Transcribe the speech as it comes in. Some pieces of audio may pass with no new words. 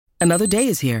Another day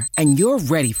is here, and you're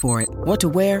ready for it. What to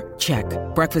wear? Check.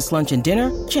 Breakfast, lunch, and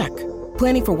dinner? Check.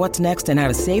 Planning for what's next and how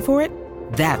to save for it?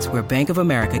 That's where Bank of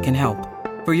America can help.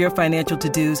 For your financial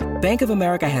to-dos, Bank of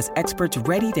America has experts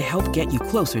ready to help get you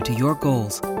closer to your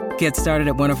goals. Get started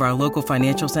at one of our local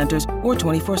financial centers or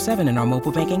 24/7 in our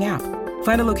mobile banking app.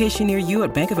 Find a location near you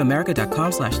at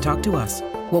bankofamerica.com/talktous.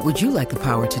 What would you like the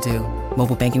power to do?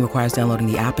 Mobile banking requires downloading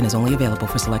the app and is only available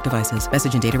for select devices.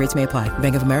 Message and data rates may apply.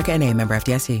 Bank of America N.A., member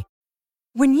FDIC.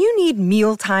 When you need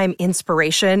mealtime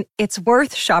inspiration, it's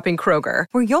worth shopping Kroger,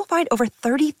 where you'll find over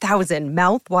 30,000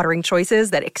 mouth-watering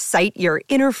choices that excite your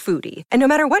inner foodie. And no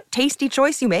matter what tasty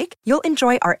choice you make, you'll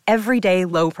enjoy our everyday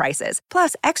low prices,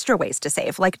 plus extra ways to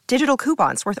save, like digital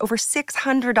coupons worth over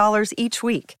 $600 each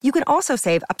week. You can also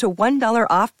save up to $1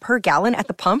 off per gallon at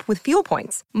the pump with fuel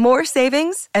points. More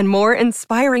savings and more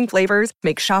inspiring flavors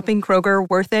make shopping Kroger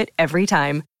worth it every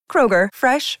time. Kroger,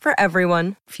 fresh for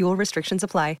everyone. Fuel restrictions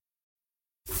apply.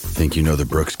 Think you know the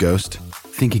Brooks Ghost?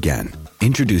 Think again.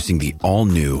 Introducing the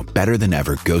all-new,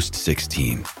 better-than-ever Ghost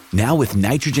 16. Now with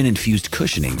nitrogen-infused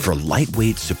cushioning for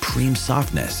lightweight, supreme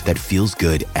softness that feels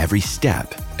good every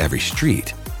step, every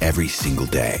street, every single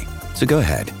day. So go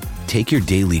ahead, take your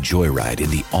daily joyride in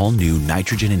the all-new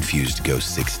nitrogen-infused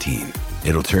Ghost 16.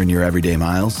 It'll turn your everyday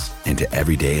miles into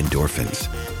everyday endorphins.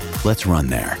 Let's run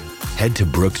there. Head to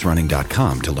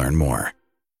brooksrunning.com to learn more.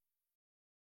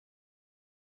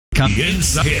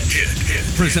 Inside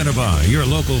presented by your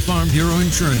local Farm Bureau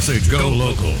Insurance agent. Go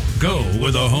local. Go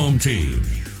with a home team.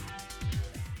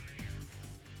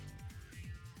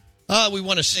 We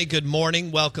want to say good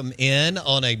morning. Welcome in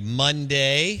on a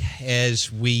Monday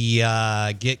as we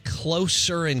get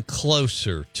closer and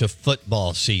closer to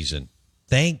football season.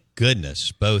 Thank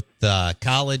goodness, both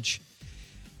college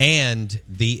and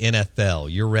the NFL.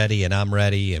 You're ready and I'm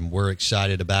ready, and we're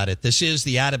excited about it. This is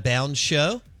the Out of Bounds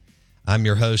Show. I'm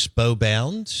your host, Bo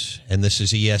Bounds, and this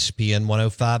is ESPN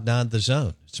 105.9 The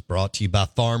Zone. It's brought to you by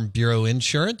Farm Bureau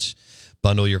Insurance.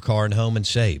 Bundle your car and home and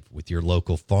save with your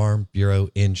local Farm Bureau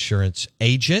Insurance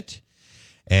agent.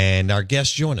 And our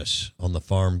guests join us on the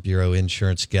Farm Bureau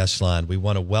Insurance guest line. We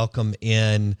want to welcome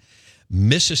in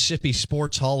Mississippi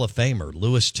Sports Hall of Famer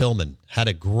Lewis Tillman. Had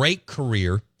a great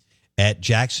career at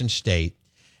Jackson State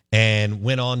and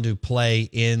went on to play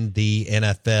in the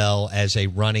NFL as a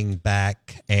running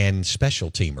back and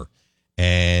special teamer,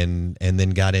 and then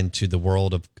got into the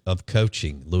world of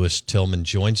coaching. Lewis Tillman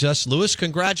joins us. Lewis,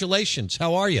 congratulations.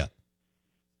 How are you?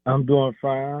 I'm doing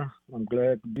fine. I'm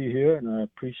glad to be here, and I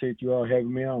appreciate you all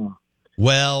having me on.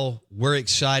 Well, we're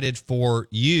excited for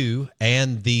you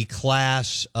and the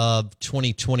class of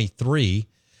 2023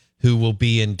 who will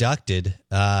be inducted,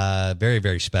 very,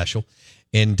 very special,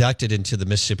 inducted into the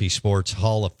Mississippi Sports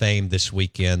Hall of Fame this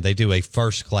weekend. They do a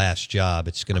first-class job.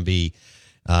 It's going to be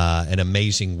an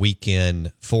amazing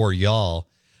weekend for y'all.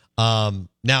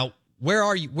 Now, where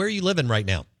are you living right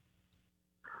now?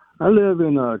 I live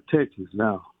in Texas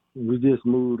now. We just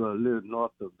moved a little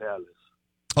north of Dallas.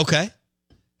 Okay.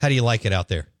 How do you like it out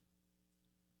there?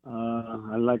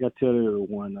 Like I tell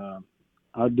everyone,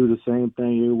 I do the same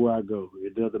thing everywhere I go.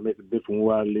 It doesn't make a difference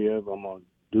where I live. I'm going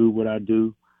to do what I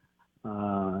do.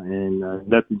 And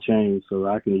nothing changed, so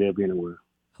I can live anywhere.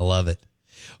 I love it.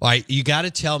 All right, you got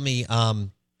to tell me,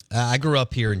 I grew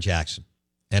up here in Jackson,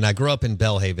 and I grew up in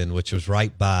Belhaven, which was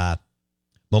right by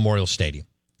Memorial Stadium.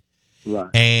 Right.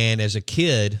 And as a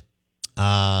kid,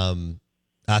 I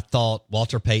thought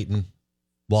Walter Payton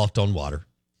walked on water.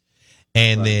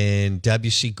 And then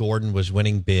W.C. Gordon was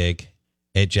winning big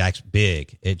at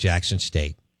Jackson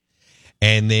State.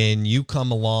 And then you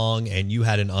come along and you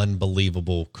had an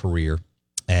unbelievable career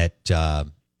at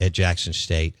Jackson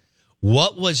State.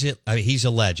 What was it? I mean, he's a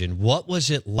legend. What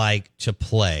was it like to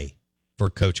play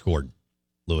for Coach Gordon,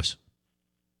 Lewis?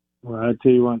 Well, I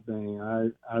tell you one thing.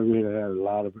 I really had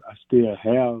I still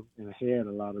have and had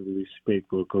a lot of respect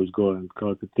for Coach Gordon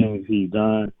because the things he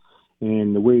done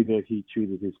and the way that he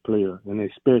treated his player, and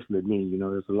especially me. You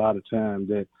know, there's a lot of times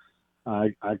that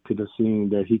I could have seen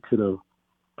that he could have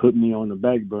put me on the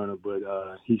back burner, but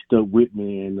he stuck with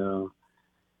me, and to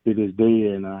this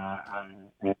day, and I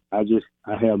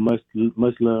have much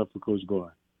love for Coach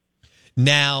Gordon.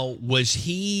 Now, was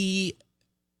he?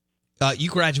 You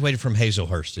graduated from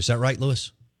Hazelhurst, is that right,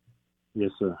 Lewis? Yes,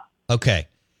 sir. Okay.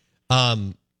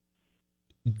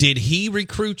 Did he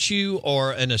recruit you,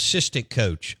 or an assistant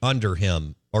coach under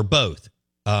him, or both,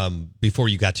 before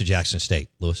you got to Jackson State,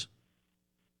 Lewis?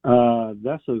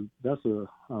 That's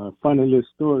a funny little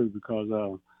story because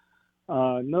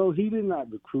no, he did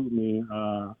not recruit me.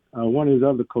 One of his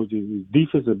other coaches, his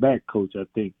defensive back coach, I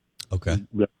think, okay,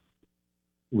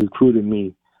 recruited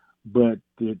me. But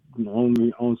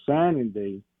on signing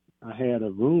day, I had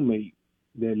a roommate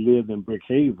that lived in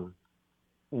Brookhaven,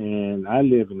 and I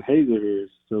live in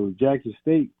Hazelhurst. So Jackson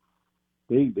State,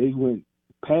 they went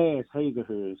past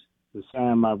Hazelhurst to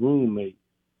sign my roommate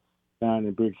down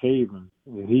in Brookhaven,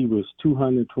 and he was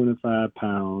 225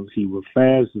 pounds. He was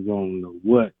fast as on the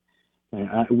what,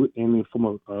 and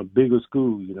from a bigger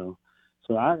school, you know.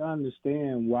 So I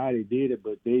understand why they did it,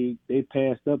 but they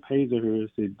passed up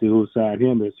Hazelhurst to go side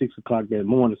him at 6 o'clock that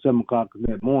morning, 7 o'clock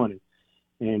that morning,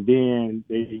 and then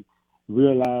they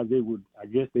realized I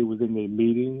guess they was in their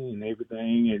meeting and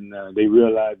everything, and they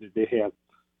realized that they had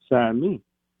signed me.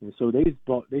 And so they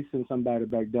sent somebody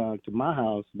back down to my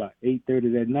house about 8:30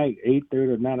 that night,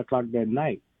 8:30 or 9 o'clock that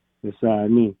night to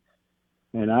sign me.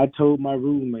 And I told my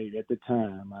roommate at the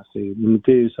time, I said, let me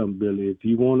tell you something, Billy, if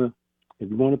you wanna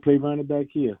play running back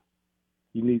here,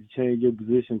 you need to change your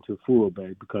position to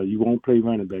fullback because you won't play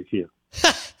running back here.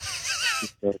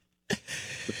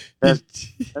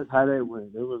 That's how that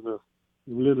went. It was a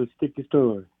little sticky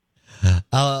story.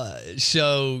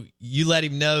 So you let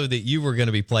him know that you were going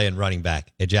to be playing running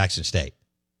back at Jackson State.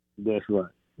 That's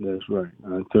right.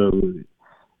 I told him,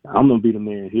 I'm going to be the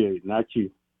man here, not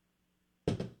you.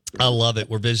 I love it.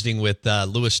 We're visiting with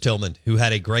Lewis Tillman, who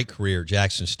had a great career at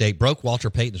Jackson State, broke Walter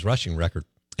Payton's rushing record,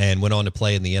 and went on to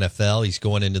play in the NFL. He's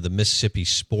going into the Mississippi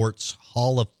Sports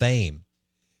Hall of Fame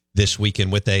this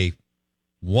weekend with a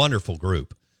wonderful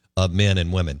group of men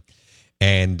and women.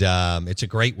 And it's a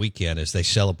great weekend as they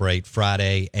celebrate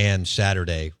Friday and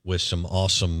Saturday with some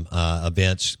awesome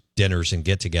events, dinners, and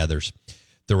get-togethers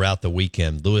throughout the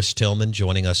weekend. Lewis Tillman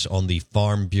joining us on the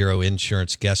Farm Bureau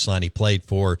Insurance guest line. He played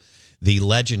for the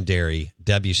legendary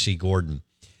W.C. Gordon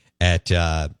at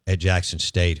Jackson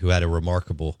State, who had a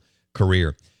remarkable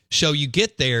career. So you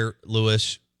get there,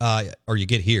 Lewis, or you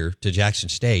get here to Jackson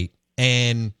State,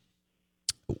 and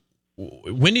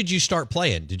when did you start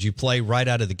playing? Did you play right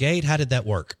out of the gate? How did that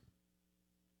work?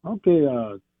 Okay,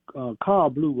 Carl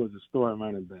Blue was a starting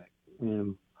running back,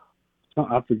 and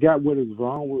I forgot what was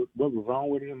wrong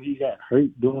with him. He got hurt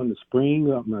during the spring,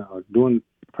 during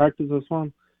practice or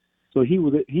something. So he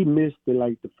missed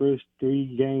the first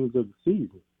 3 games of the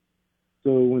season.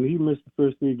 So when he missed the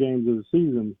first 3 games of the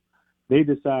season, they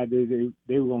decided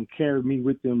they were going to carry me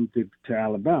with them to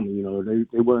Alabama. You know, they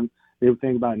were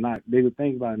thinking about not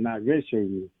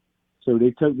redshirting me. So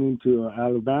they took me to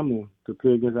Alabama to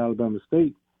play against Alabama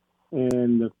State.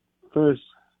 And the first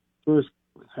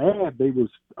half, they was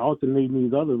alternating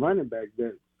these other running backs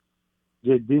that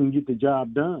just didn't get the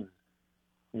job done.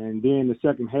 And then the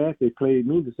second half, they played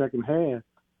me the second half,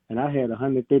 and I had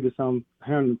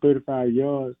 135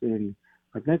 yards and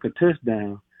I think a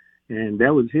touchdown, and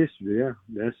that was history. Yeah,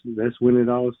 that's when it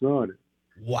all started.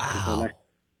 Wow.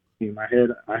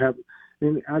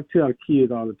 I tell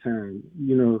kids all the time,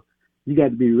 you know, you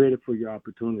got to be ready for your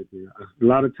opportunity. A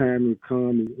lot of times it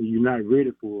comes and you're not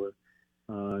ready for it,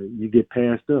 you get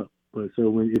passed up. But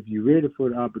so if you're ready for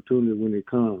the opportunity when it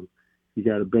comes, you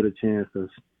got a better chance of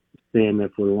staying there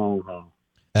for the long haul.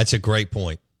 That's a great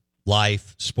point.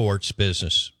 Life, sports,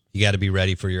 business. You got to be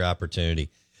ready for your opportunity.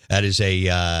 That is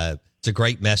it's a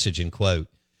great message and quote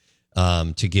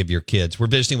to give your kids. We're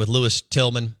visiting with Lewis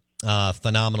Tillman,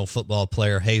 phenomenal football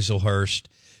player, Hazelhurst,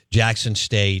 Jackson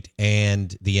State,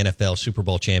 and the NFL Super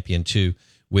Bowl champion, too,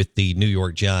 with the New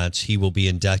York Giants. He will be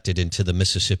inducted into the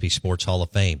Mississippi Sports Hall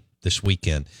of Fame this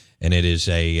weekend, and it is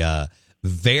a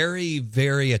very,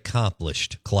 very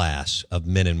accomplished class of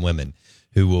men and women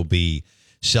who will be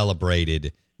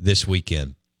celebrated this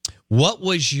weekend.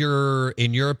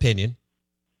 In your opinion,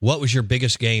 what was your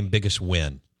biggest game, biggest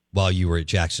win while you were at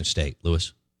Jackson State,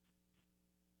 Lewis?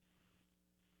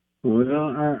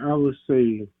 Well, I would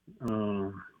say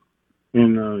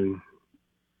in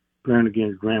playing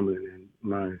against Grambling in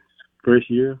my first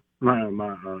year,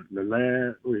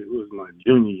 it was my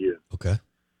junior year. Okay.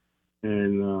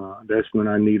 And that's when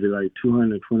I needed like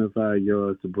 225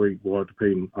 yards to break Walter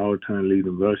Payton's all-time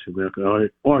leading rushing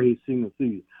record, or his single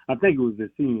season. I think it was the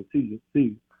single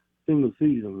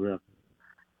season record.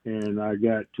 And I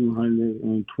got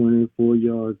 224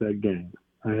 yards that game.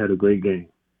 I had a great game.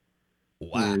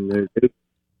 Wow. And I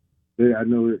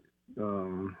know that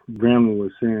Grambling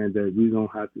was saying that we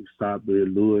don't have to stop with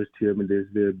Lewis, Tillman, this,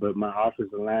 but my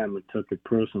offensive lineman took it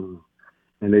personal.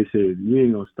 And they said, you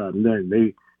ain't going to stop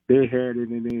nothing. They had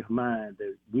it in their mind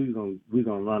that we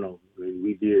gonna run over. And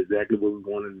we did exactly what we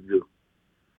wanted to do.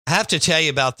 I have to tell you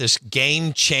about this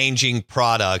game-changing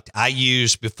product I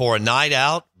used before a night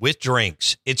out with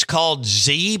drinks. It's called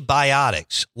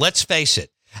Z-Biotics. Let's face it,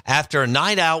 after a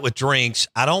night out with drinks,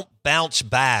 I don't bounce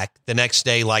back the next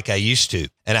day like I used to,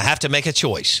 and I have to make a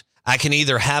choice. I can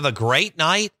either have a great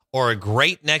night or a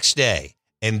great next day.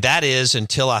 And that is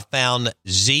until I found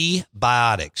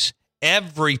Z-Biotics.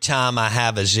 Every time I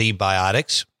have a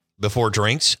Z-Biotics before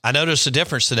drinks, I notice a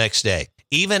difference the next day.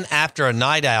 Even after a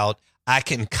night out, I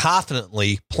can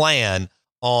confidently plan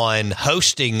on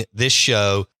hosting this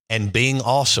show and being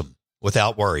awesome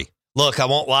without worry. Look, I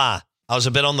won't lie. I was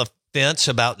a bit on the fence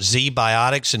about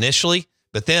Z-Biotics initially,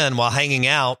 but then while hanging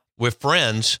out with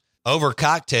friends over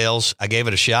cocktails, I gave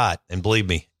it a shot. And believe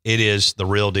me, it is the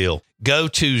real deal. Go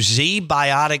to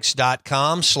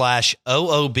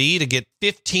zbiotics.com/OOB to get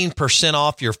 15%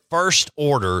 off your first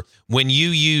order when you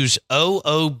use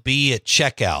OOB at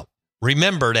checkout.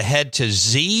 Remember to head to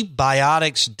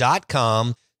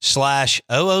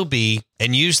zbiotics.com/OOB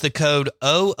and use the code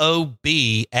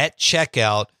OOB at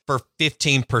checkout for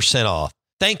 15% off.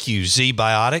 Thank you,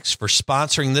 Z-Biotics, for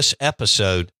sponsoring this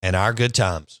episode and our good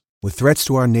times. With threats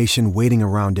to our nation waiting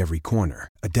around every corner,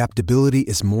 adaptability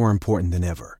is more important than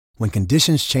ever. When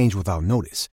conditions change without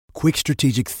notice, quick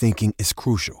strategic thinking is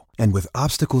crucial. And with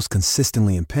obstacles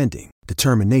consistently impending,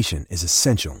 determination is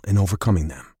essential in overcoming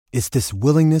them. It's this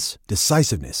willingness,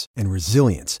 decisiveness, and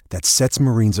resilience that sets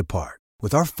Marines apart.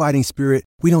 With our fighting spirit,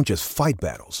 we don't just fight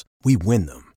battles, we win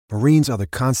them. Marines are the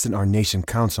constant our nation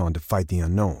counts on to fight the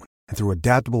unknown. And through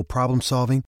adaptable problem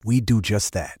solving, we do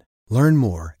just that. Learn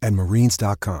more at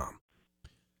Marines.com.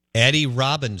 Eddie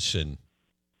Robinson,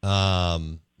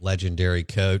 legendary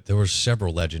coach. There were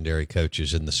several legendary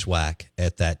coaches in the SWAC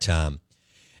at that time.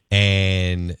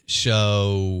 And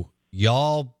so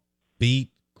y'all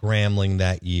beat Grambling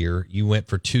that year. You went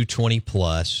for 220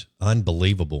 plus.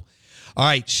 Unbelievable. All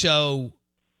right, so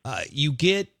you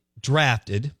get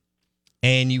drafted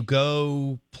and you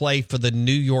go play for the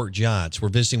New York Giants. We're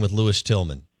visiting with Lewis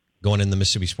Tillman, going in the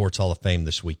Mississippi Sports Hall of Fame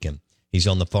this weekend. He's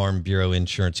on the Farm Bureau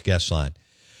Insurance guest line.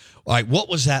 All right, what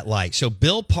was that like? So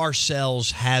Bill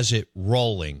Parcells has it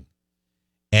rolling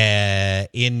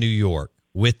in New York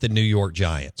with the New York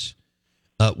Giants.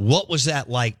 What was that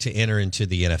like to enter into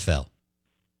the NFL?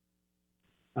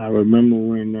 I remember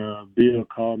when Bill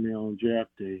called me on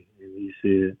draft day, and he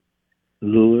said,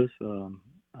 "Lewis, I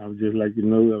would just like to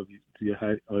know,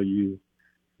 are you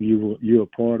a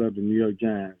part of the New York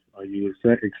Giants? Are you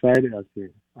excited?" I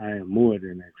said, "I am more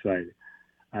than excited.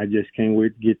 I just can't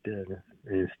wait to get there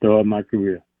and start my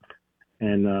career."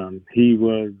 And he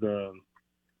was the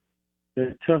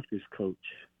toughest coach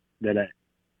that I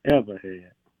ever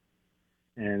had,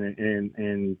 and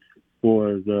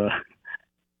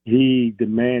he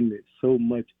demanded so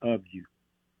much of you,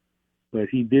 but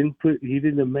he didn't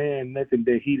demand nothing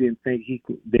that he didn't think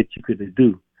that you could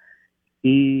do.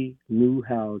 He knew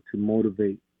how to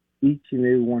motivate each and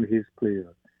every one of his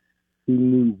players. He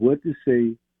knew what to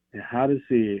say and how to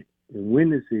say it and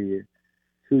when to say it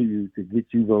to you to get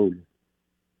you voting.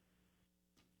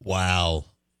 Wow.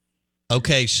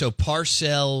 Okay, so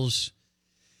Parcells,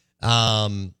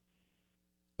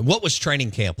 what was training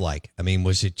camp like? I mean,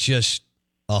 was it just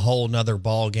a whole nother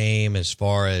ball game as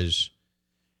far as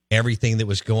everything that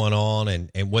was going on? And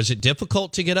was it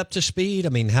difficult to get up to speed? I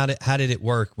mean, how did it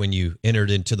work when you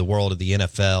entered into the world of the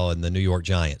NFL and the New York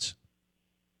Giants?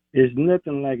 It's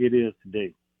nothing like it is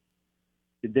today.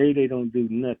 Today they don't do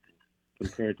nothing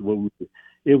compared to what we did.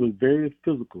 It was very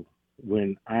physical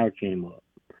when I came up.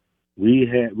 We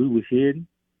were hidden.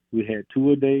 We had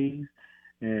 2 days,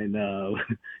 and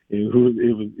it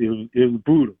was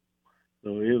brutal.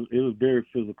 So it was very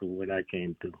physical when I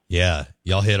came through. Yeah,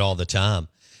 y'all hit all the time,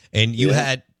 and you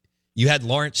had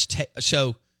Lawrence.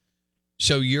 So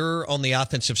you're on the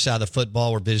offensive side of the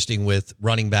football. We're visiting with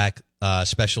running back,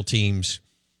 special teams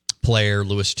player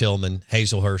Lewis Tillman,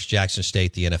 Hazelhurst, Jackson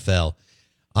State, the NFL.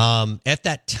 At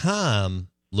that time,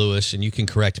 Lewis, and you can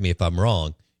correct me if I'm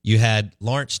wrong, you had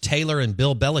Lawrence Taylor and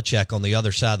Bill Belichick on the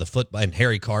other side of the football, and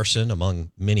Harry Carson,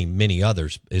 among many, many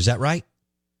others. Is that right?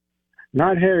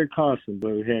 Not Harry Carson,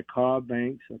 but we had Carl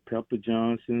Banks, Pepper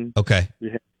Johnson. Okay. We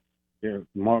had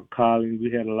Mark Collins. We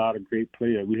had a lot of great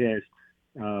players. We had,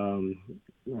 I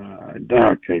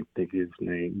can't think of his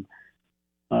name,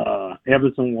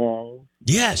 Everson Walls.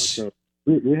 Yes. So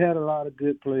we had a lot of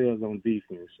good players on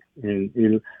defense.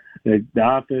 And the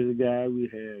offensive guy, we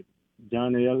had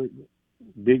John Elliott,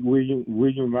 Big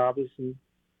William Robinson.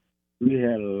 We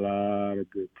had a lot of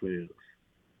good players.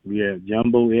 We had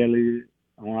Jumbo Elliott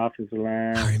on offensive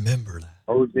line. I remember that.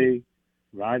 O.J.,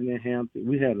 Rodney Hampton.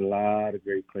 We had a lot of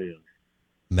great players.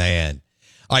 Man.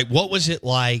 All right, what was it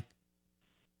like?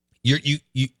 You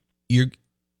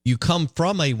come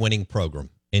from a winning program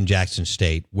in Jackson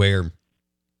State where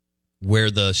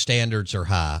the standards are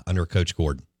high under Coach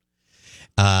Gordon.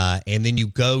 And then you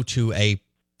go to a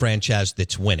franchise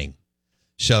that's winning.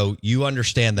 So you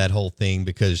understand that whole thing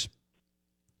because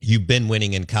you've been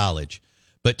winning in college.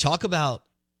 But talk about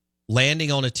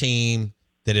landing on a team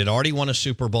that had already won a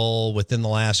Super Bowl within the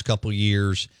last couple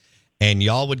years, and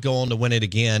y'all would go on to win it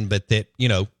again, but that,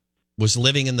 was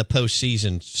living in the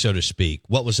postseason, so to speak.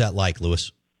 What was that like,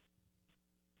 Lewis?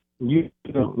 When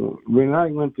I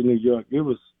went to New York, it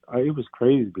was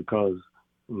crazy because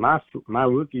my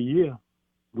rookie year,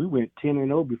 we went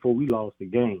 10-0 before we lost the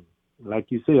game.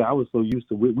 Like you said, I was so used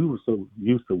to we were so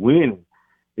used to winning.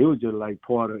 It was just like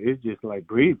it's just like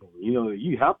breathing.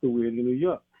 You have to win in New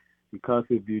York because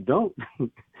if you don't, you're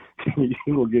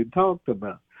gonna get talked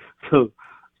about. So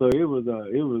it was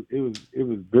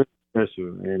very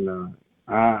special, and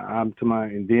and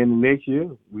then the next year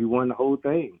we won the whole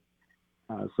thing.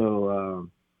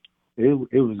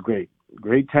 It was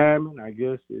great timing. I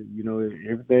guess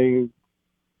everything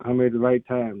come at the right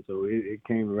time, so it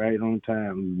came right on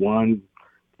time. We won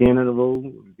 10 in a row.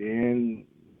 Then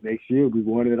next year we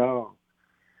won it all.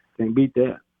 Can't beat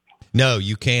that. No,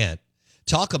 you can't.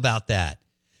 Talk about that.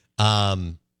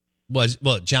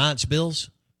 Giants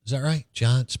Bills? Is that right?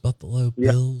 Giants Buffalo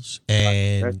Bills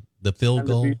and the field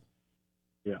goal.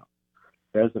 Yeah,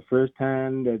 that's the first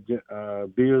time that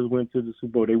Bills went to the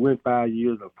Super Bowl. They went 4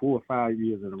 or 5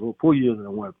 years in a row. 4 years in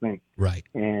a row, I think. Right.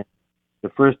 And the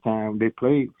first time they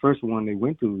played, first one they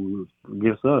went to was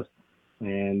against us,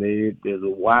 and there's a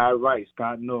wide right,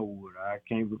 Scott Norwood.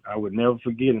 I would never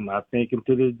forget him. I thank him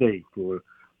to this day for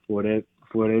that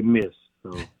miss.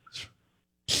 So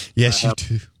yes, you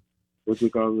do. What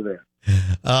you call that?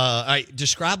 All right,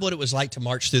 describe what it was like to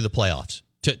march through the playoffs,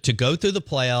 to go through the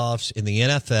playoffs in the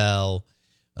NFL,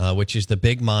 which is the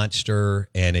big monster,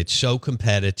 and it's so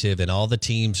competitive, and all the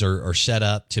teams are set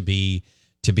up to be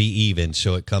even.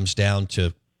 So it comes down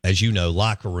to, as you know,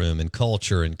 locker room and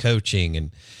culture and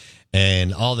coaching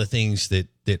and all the things that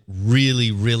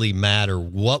really, really matter.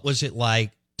 What was it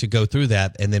like to go through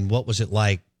that? And then what was it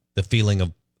like, the feeling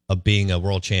of being a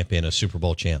world champion, a Super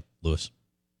Bowl champ, Lewis?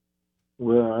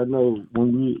 Well, I know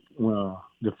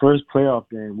the first playoff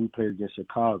game we played against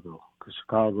Chicago, because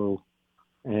Chicago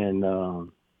and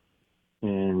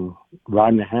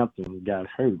Rodney Hampton got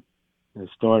hurt. The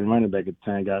starting running back at the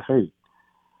time got hurt.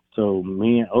 So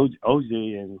me and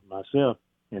OJ and myself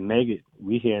and Megan,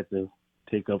 we had to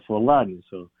take up for Rodney.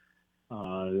 So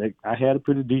I had a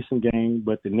pretty decent game,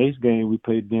 but the next game we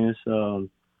played against San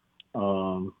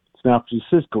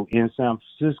Francisco. In San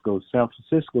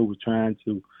Francisco was trying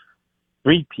to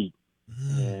repeat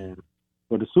and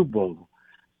for the Super Bowl.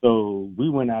 So we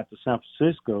went out to San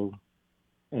Francisco,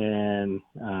 and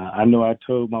I know I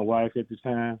told my wife at the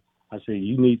time, I said,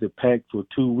 you need to pack for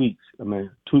 2 weeks.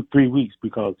 3 weeks,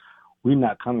 because we're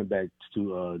not coming back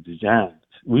to the Giants.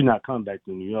 We're not coming back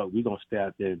to New York. We're going to stay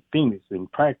out there in Phoenix and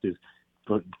practice,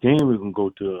 but then we're going to go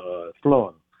to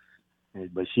Florida.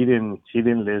 But she didn't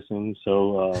listen.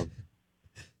 So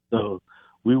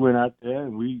we went out there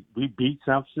and we beat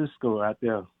San Francisco out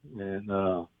there, and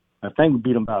I think we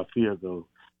beat them by a field goal.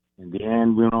 And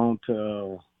then went on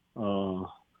to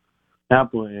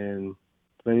Tampa and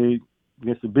played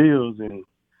against the Bills and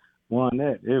won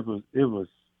that. It was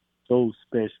so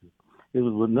special. It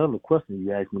was another question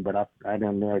you asked me, but I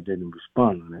didn't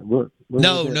respond on that. What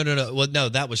No. Well, no,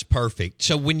 that was perfect.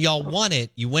 So when y'all won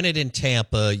it, you win it in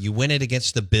Tampa, you win it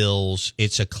against the Bills.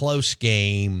 It's a close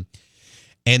game.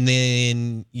 And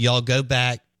then y'all go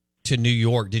back to New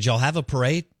York. Did y'all have a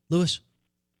parade, Lewis?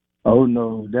 Oh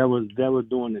no, that was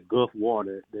during the Gulf War.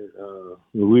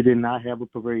 We did not have a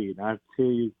parade. I tell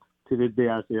you, to this day,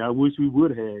 I say I wish we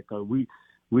would have, because we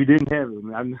didn't have it.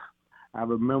 I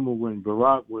remember when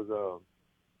Barack was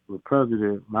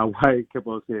president, my wife kept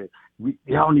on saying,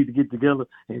 y'all need to get together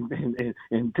and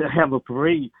to have a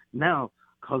parade now,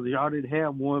 because y'all didn't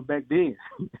have one back then.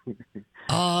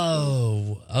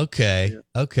 Oh, okay. Yeah.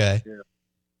 Okay. Yeah.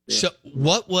 So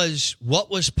what was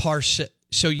Parcells?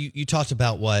 So you talked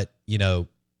about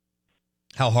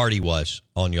how hard he was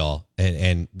on y'all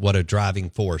and what a driving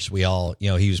force. We all,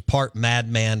 he was part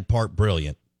madman, part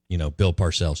brilliant, Bill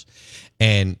Parcells.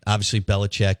 And obviously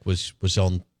Belichick was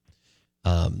on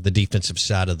the defensive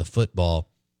side of the football.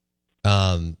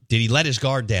 Did he let his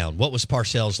guard down? What was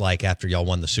Parcells like after y'all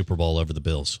won the Super Bowl over the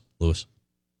Bills, Lewis?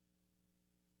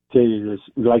 Tell you this,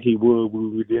 like he would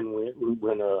when we didn't win.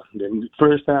 When the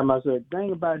first time I said,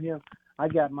 "Dang about him," I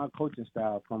got my coaching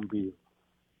style from Bill.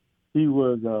 He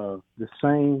was the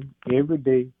same every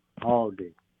day, all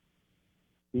day.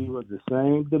 He was the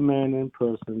same demanding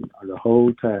person the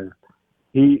whole time.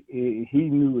 He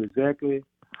knew exactly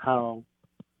how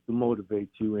to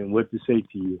motivate you and what to say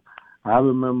to you. I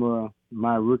remember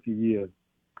my rookie year.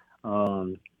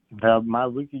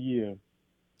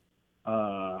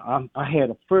 I had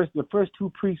the first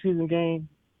two preseason games.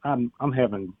 I'm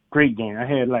having great games. I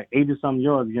had like 80-some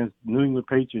yards against New England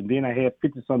Patriots, and then I had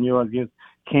 50-some yards against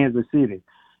Kansas City.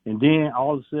 And then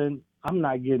all of a sudden, I'm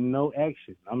not getting no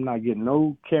action. I'm not getting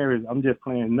no carries. I'm just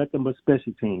playing nothing but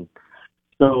special teams.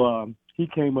 So he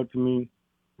came up to me.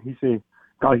 He said,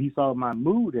 because he saw my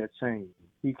mood had changed.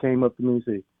 He came up to me and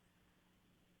said,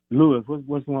 "Lewis,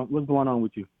 what's going on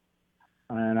with you?"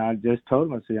 And I just told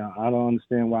him, I said, "I don't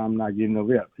understand why I'm not getting no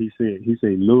reps." He said,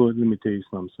 "Lewis, let me tell you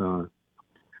something, son.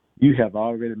 You have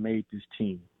already made this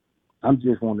team. I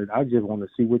just want to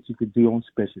see what you could do on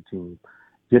special teams,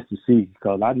 just to see,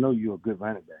 because I know you're a good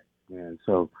running back, and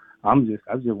so I just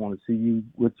want to see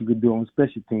what you could do on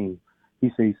special teams."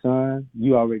 He said, "Son,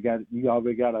 you already got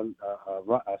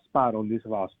a spot on this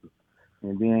roster."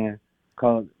 And then,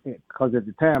 cause at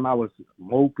the time I was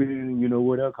moping,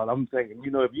 whatever. Cause I'm thinking,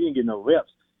 if you ain't get no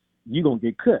reps, you gonna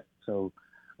get cut.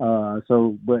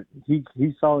 But he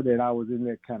saw that I was in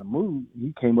that kind of mood.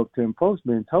 He came up to me, approached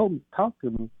me, and talked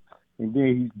to me. And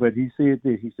then he said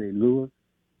this. He said, "Lewis,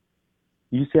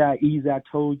 you see how easy I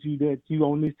told you that you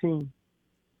on this team?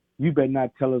 You better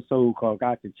not tell us so, because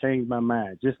I could change my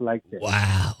mind just like that."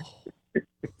 Wow.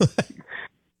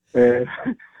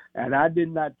 And I did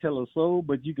not tell her so,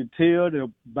 but you could tell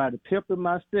that by the pep in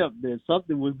my step that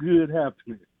something was good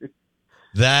happening.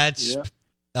 That's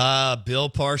Bill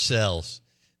Parcells.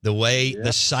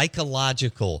 The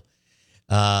psychological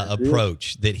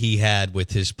approach that he had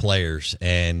with his players,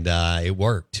 and it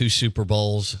worked. 2 Super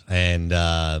Bowls, and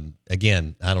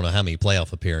again, I don't know how many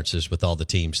playoff appearances with all the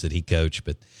teams that he coached,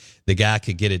 but the guy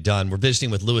could get it done. We're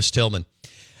visiting with Lewis Tillman,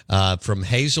 from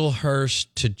Hazelhurst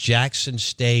to Jackson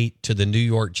State to the New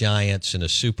York Giants in a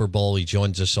Super Bowl. He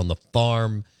joins us on the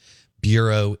Farm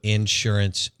Bureau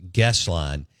Insurance guest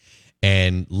line.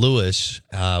 And Lewis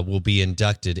will be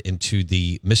inducted into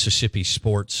the Mississippi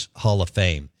Sports Hall of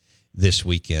Fame this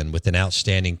weekend with an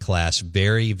outstanding class,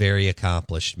 very, very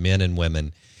accomplished men and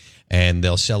women, and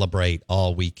they'll celebrate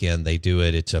all weekend. They do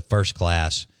it. It's a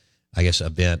first-class,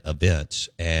 events,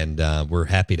 and we're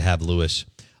happy to have Lewis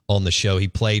on the show. He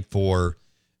played for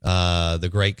the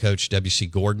great coach W.C.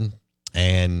 Gordon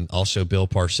and also Bill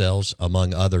Parcells,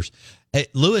 among others. Hey,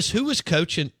 Lewis, who was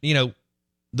coaching,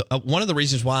 one of the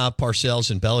reasons why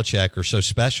Parcells and Belichick are so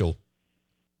special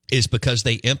is because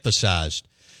they emphasized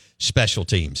special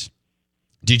teams.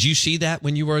 Did you see that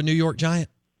when you were a New York Giant,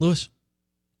 Lewis?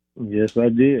 Yes, I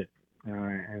did.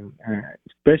 And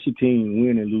special team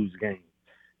win and lose games.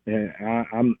 And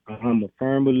I'm a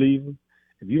firm believer.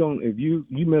 If you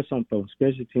mess up on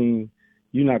special team,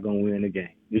 you're not gonna win the game.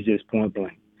 It's just point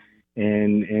blank.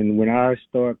 And when I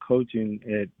started coaching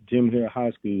at Jim Hill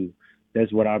High School,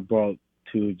 that's what I brought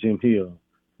to Jim Hill,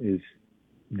 is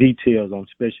details on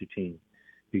special teams,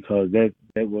 because that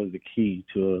was the key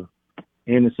to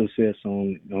any success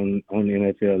on the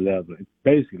NFL level.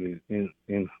 Basically,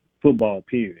 in football,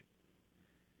 period,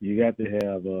 you got to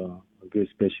have a good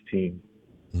special team.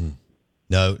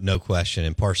 No question.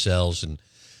 And Parcells and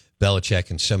Belichick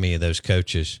and so many of those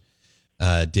coaches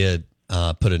did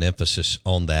put an emphasis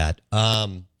on that.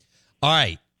 All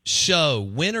right. So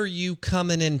when are you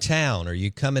coming in town? Are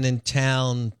you coming in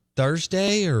town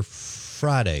Thursday or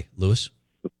Friday, Lewis?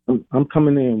 I'm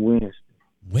coming in Wednesday.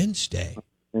 Wednesday.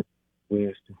 I'm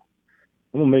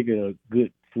going to make it a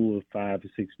good full 5 to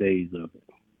 6 days of it.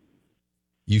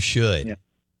 You should. Yeah.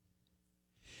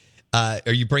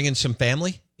 Are you bringing some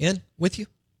family in with you?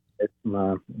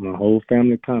 My whole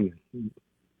family coming.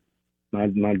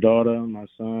 My daughter, my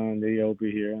son, they over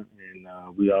here, and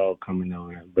we all coming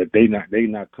on. But they not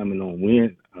coming on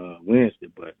Wednesday,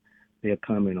 but they're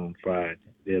coming on Friday.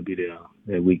 They'll be there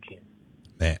that weekend.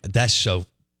 Man,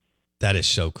 that is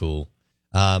so cool.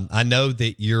 I know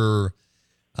that you're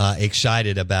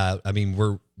excited about.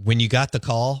 When you got the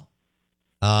call,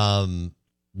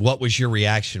 what was your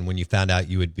reaction when you found out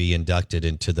you would be inducted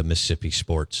into the Mississippi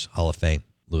Sports Hall of Fame,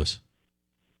 Lewis?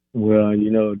 Well,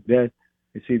 that's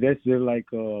just like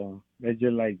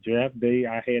draft day.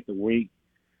 I had to wait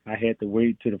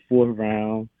to the 4th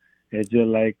round. It's just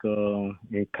like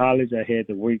in college, I had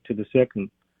to wait to the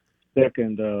second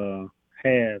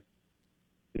half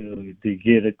to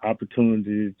get an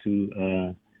opportunity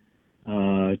to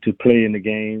play in the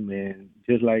game, and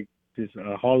just like this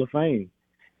Hall of Fame.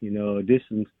 This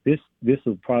is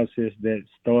a process that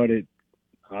started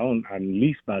at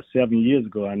least about 7 years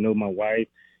ago. I know my wife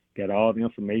got all the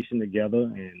information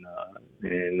together, I'm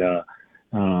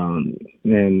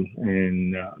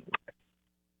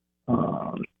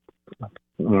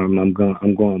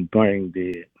going brain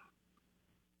dead.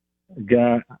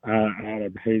 Guy out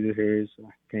of Hazelhurst,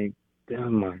 I can't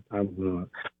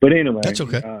But anyway, that's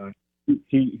okay.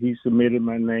 He submitted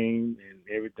my name and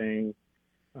everything,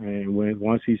 and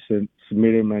once he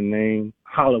submitted my name,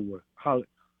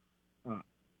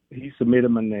 he submitted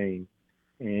my name,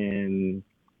 and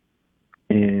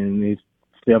it's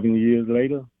 7 years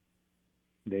later,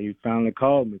 they finally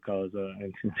called me because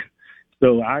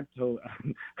so I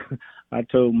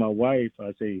told my wife,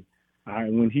 I say,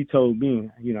 when he told me,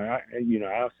 I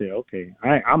said, okay,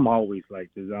 I'm always like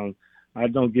this. I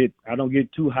don't get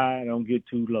too high, I don't get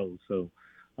too low. So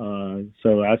I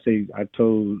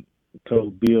told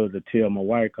Bill to tell my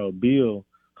wife, called Bill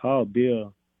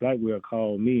Blackwell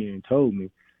called me and told me.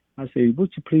 I said,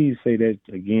 would you please say that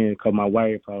again? Because my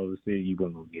wife always said, you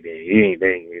weren't going to get there. It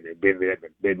ain't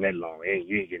been that long.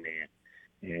 You ain't getting there.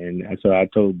 And so I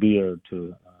told Bill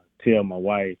to tell my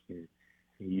wife, and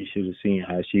you should have seen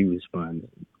how she responded.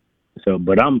 So,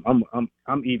 but I'm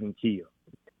even keeled.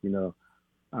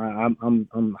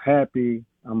 I'm happy.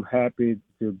 I'm happy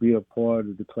to be a part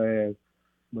of the class,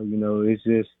 but it's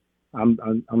just I'm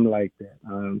like that.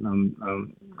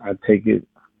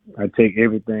 I take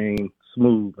everything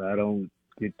smooth. I don't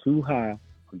get too high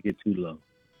or get too low.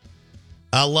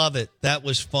 I love it. That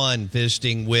was fun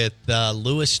visiting with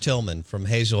Lewis Tillman from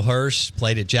Hazelhurst,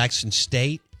 played at Jackson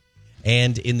State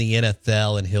and in the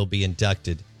NFL, and he'll be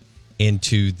inducted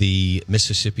into the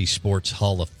Mississippi Sports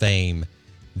Hall of Fame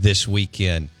this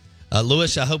weekend.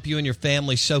 Lewis, I hope you and your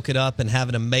family soak it up and have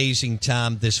an amazing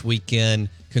time this weekend.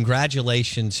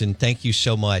 Congratulations, and thank you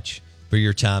so much for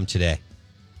your time today.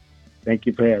 Thank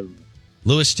you for having me.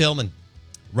 Lewis Tillman,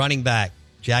 running back,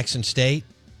 Jackson State,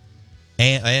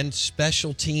 and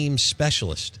special teams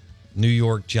specialist, New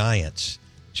York Giants,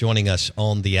 joining us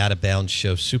on the Out of Bounds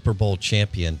Show, Super Bowl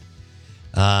champion.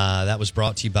 That was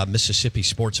brought to you by Mississippi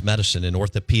Sports Medicine and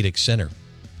Orthopedic Center,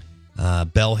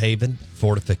 Bellhaven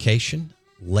Fortification,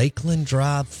 Lakeland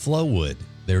Drive, Flowood,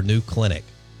 their new clinic,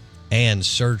 and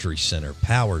surgery center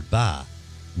powered by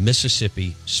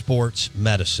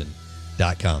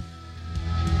MississippiSportsMedicine.com.